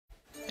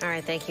All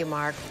right, thank you,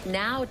 Mark.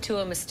 Now to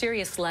a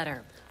mysterious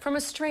letter from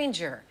a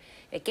stranger.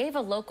 It gave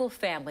a local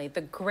family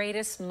the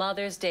greatest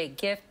Mother's Day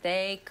gift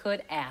they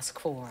could ask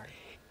for.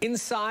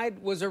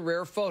 Inside was a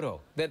rare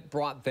photo that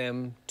brought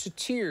them to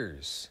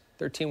tears.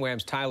 13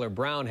 WHAM's Tyler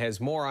Brown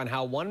has more on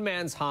how one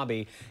man's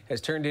hobby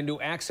has turned into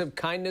acts of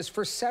kindness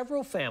for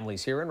several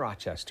families here in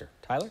Rochester.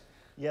 Tyler?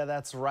 Yeah,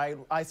 that's right.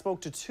 I spoke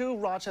to two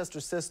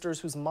Rochester sisters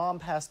whose mom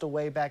passed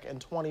away back in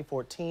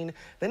 2014.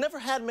 They never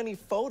had many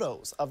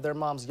photos of their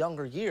mom's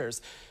younger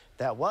years.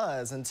 That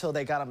was until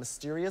they got a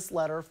mysterious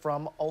letter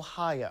from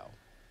Ohio.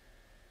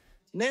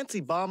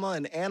 Nancy Bauma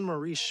and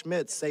Anne-Marie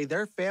Schmitt say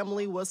their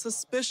family was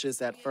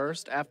suspicious at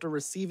first after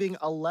receiving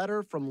a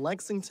letter from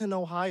Lexington,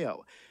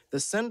 Ohio. The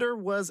sender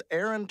was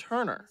Aaron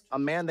Turner, a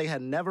man they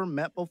had never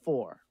met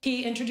before.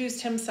 He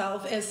introduced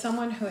himself as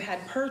someone who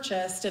had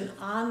purchased an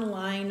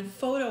online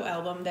photo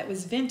album that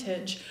was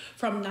vintage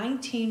from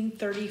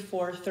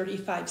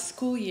 1934-35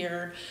 school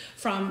year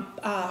from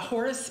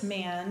Horace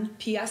Mann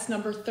P.S.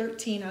 number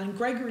 13 on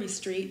Gregory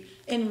Street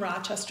in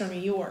Rochester, New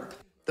York.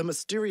 The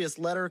mysterious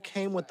letter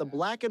came with a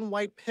black and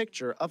white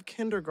picture of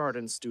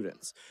kindergarten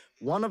students.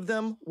 One of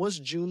them was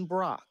June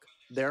Brock,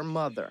 their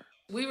mother.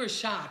 We were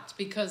shocked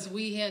because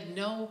we had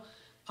no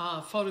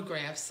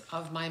photographs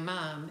of my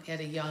mom at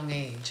a young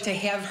age. To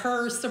have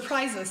her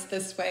surprise us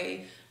this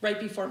way right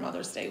before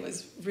Mother's Day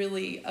was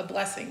really a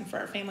blessing for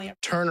our family.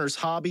 Turner's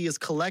hobby is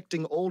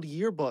collecting old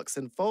yearbooks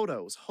and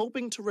photos,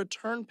 hoping to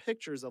return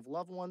pictures of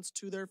loved ones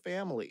to their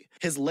family.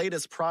 His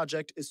latest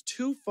project is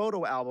 2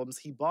 photo albums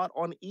he bought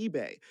on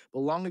eBay,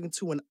 belonging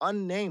to an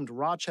unnamed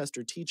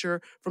Rochester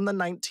teacher from the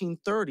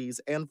 1930s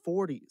and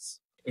 40s.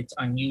 It's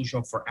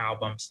unusual for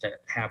albums to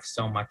have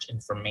so much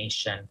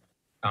information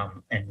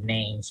and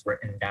names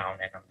written down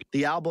in them.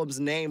 The albums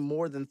name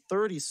more than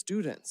 30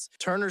 students.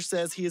 Turner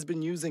says he has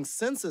been using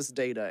census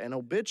data and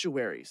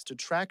obituaries to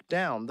track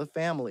down the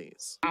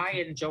families. I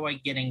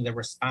enjoy getting the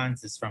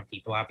responses from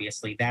people.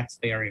 Obviously, that's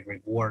very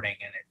rewarding,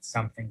 and it's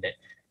something that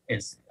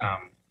is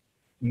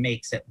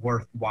makes it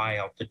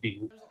worthwhile to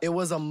do. It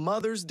was a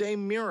Mother's Day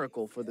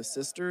miracle for the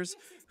sisters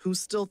who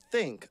still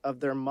think of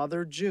their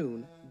mother,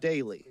 June,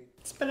 daily.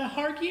 It's been a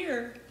hard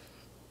year,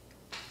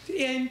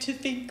 and to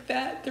think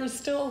that there's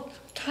still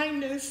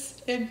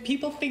kindness and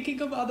people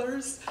thinking of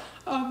others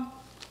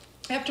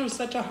after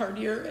such a hard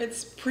year,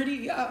 it's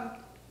pretty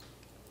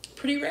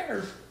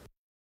rare.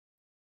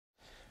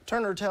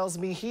 Turner tells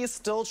me he's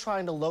still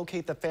trying to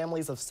locate the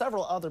families of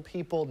several other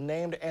people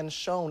named and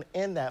shown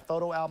in that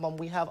photo album.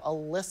 We have a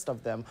list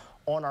of them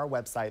on our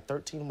website,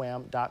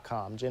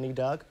 13wham.com. Jenny,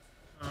 Doug?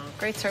 Oh,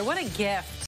 great story. What a gift.